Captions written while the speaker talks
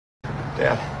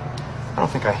Dad, I don't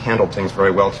think I handled things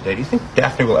very well today. Do you think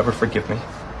Daphne will ever forgive me?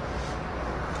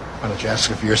 Why don't you ask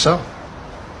her for yourself?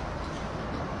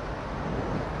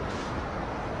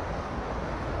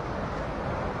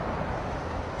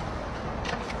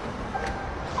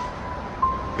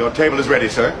 Your table is ready,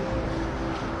 sir.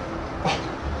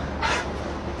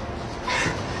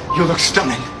 You look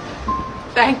stunning.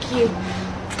 Thank you.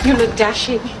 You look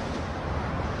dashing.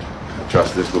 I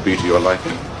trust this will be to your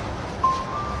liking.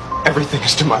 Everything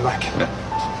is to my liking.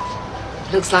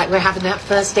 Looks like we're having that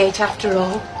first date after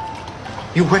all.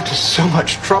 You went to so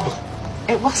much trouble.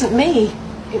 It wasn't me.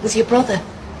 It was your brother.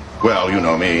 Well, you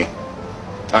know me.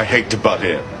 I hate to butt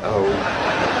in. Oh.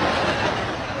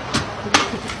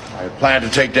 I had planned to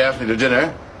take Daphne to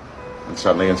dinner, and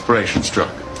suddenly inspiration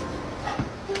struck.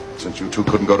 Since you two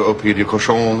couldn't go to upbeat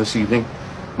cochon this evening,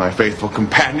 my faithful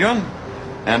companion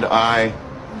and I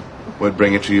would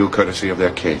bring it to you courtesy of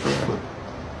their caterer.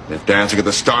 If dancing at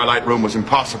the Starlight Room was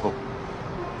impossible,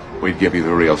 we'd give you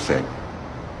the real thing.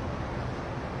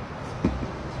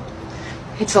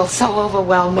 It's all so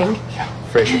overwhelming. Yeah,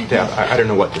 Frasier, Dad, I don't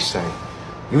know what to say.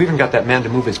 You even got that man to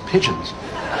move his pigeons.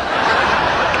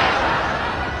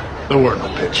 There were no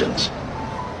pigeons.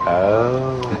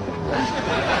 Oh.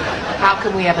 How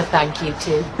can we ever thank you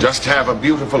two? Just have a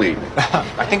beautiful evening.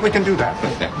 I think we can do that.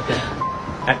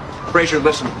 Frasier,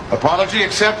 listen. Apology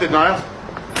accepted, Niles.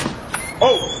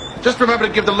 Oh, just remember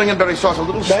to give the lingonberry sauce a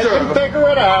little stir. They can figure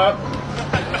it out.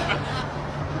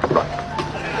 Right.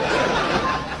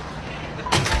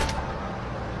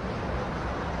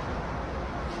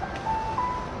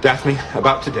 Daphne,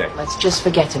 about today. Let's just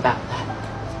forget about that.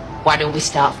 Why don't we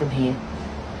start from here?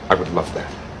 I would love that.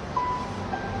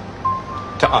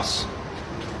 To us.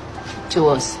 To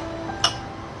us.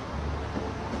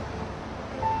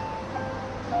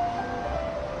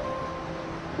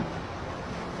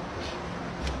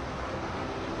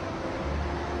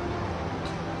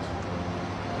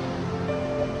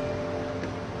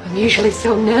 I'm usually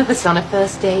so nervous on a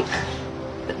first date,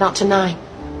 but not tonight.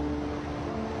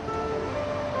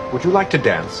 Would you like to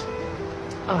dance?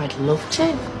 Oh, I'd love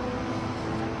to.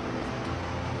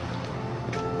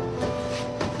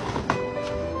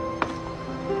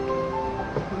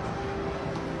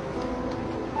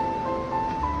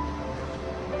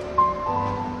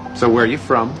 So where are you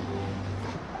from?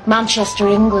 Manchester,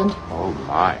 England. Oh,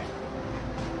 my.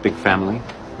 Big family?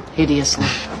 Hideously.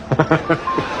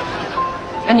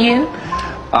 And you?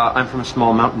 I'm from a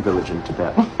small mountain village in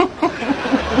Tibet.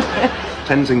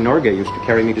 Tenzing Norgay used to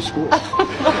carry me to school. You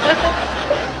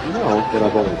know that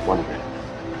I've always wondered.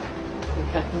 I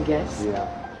think I can guess.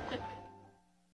 Yeah.